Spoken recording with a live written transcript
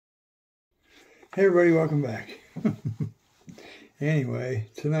Hey everybody, welcome back. Anyway,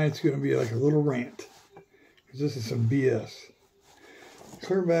 tonight's going to be like a little rant, because this is some BS.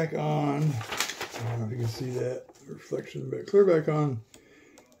 Clear back on, I don't know if you can see that reflection, but clear back on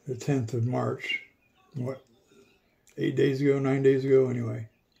the 10th of March, what, 8 days ago, 9 days ago, anyway.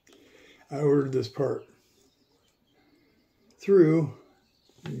 I ordered this part through,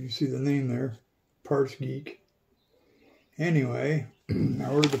 you see the name there, Parts Geek. Anyway, I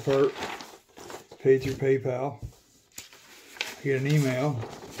ordered the part, paid through PayPal. I get an email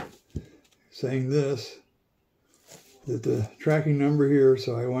saying this, that the tracking number here,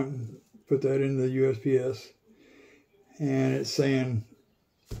 so I went and put that into the USPS, and it's saying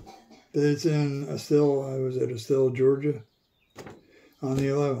that it's in Estelle, I was at Estelle, Georgia, on the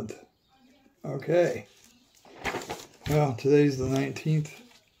 11th. Okay. Well, today's the 19th.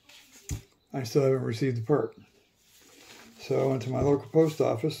 I still haven't received the part. So I went to my local post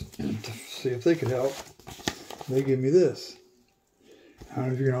office to see if they could help. They give me this. I don't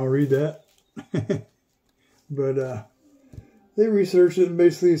know if you can all read that. But they researched it and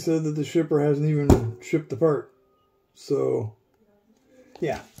basically said that the shipper hasn't even shipped the part. So,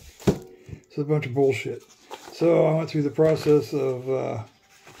 yeah. It's a bunch of bullshit. So I went through the process of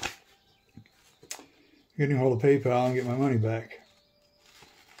getting a hold of PayPal and get my money back.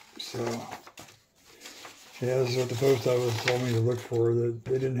 So, yeah, this is what the post office told me to look for. That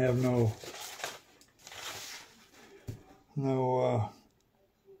they didn't have no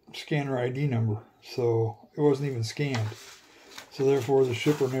scanner ID number, so it wasn't even scanned. So therefore, the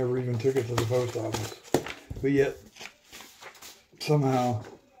shipper never even took it to the post office. But yet, somehow,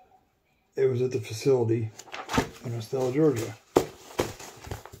 it was at the facility in Estelle, Georgia.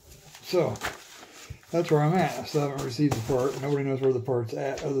 So that's where I'm at. I still haven't received the part. Nobody knows where the part's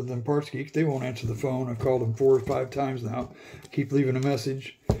at other than Parts Geek. They won't answer the phone. I've called them 4 or 5 times now. Keep leaving a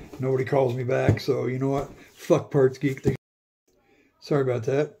message. Nobody calls me back. So you know what? Fuck Parts Geek. Sorry about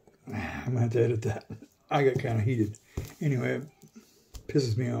that. I'm going to have to edit that. I got kind of heated. Anyway, it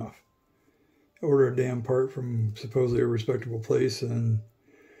pisses me off. I order a damn part from supposedly a respectable place and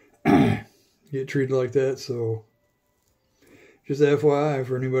get treated like that. So just FYI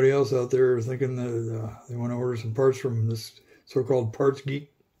for anybody else out there thinking that they want to order some parts from this so-called Parts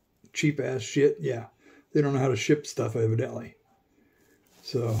Geek cheap-ass shit. Yeah, they don't know how to ship stuff, evidently.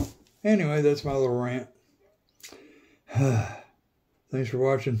 So, anyway, that's my little rant. Thanks for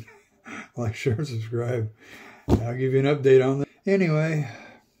watching. Like, share, and subscribe. I'll give you an update on that. Anyway,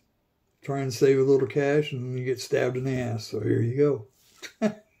 try and save a little cash and you get stabbed in the ass. So here you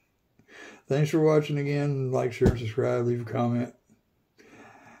go. Thanks for watching again. Like, share, and subscribe. Leave a comment.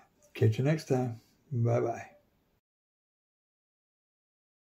 Catch you next time. Bye-bye.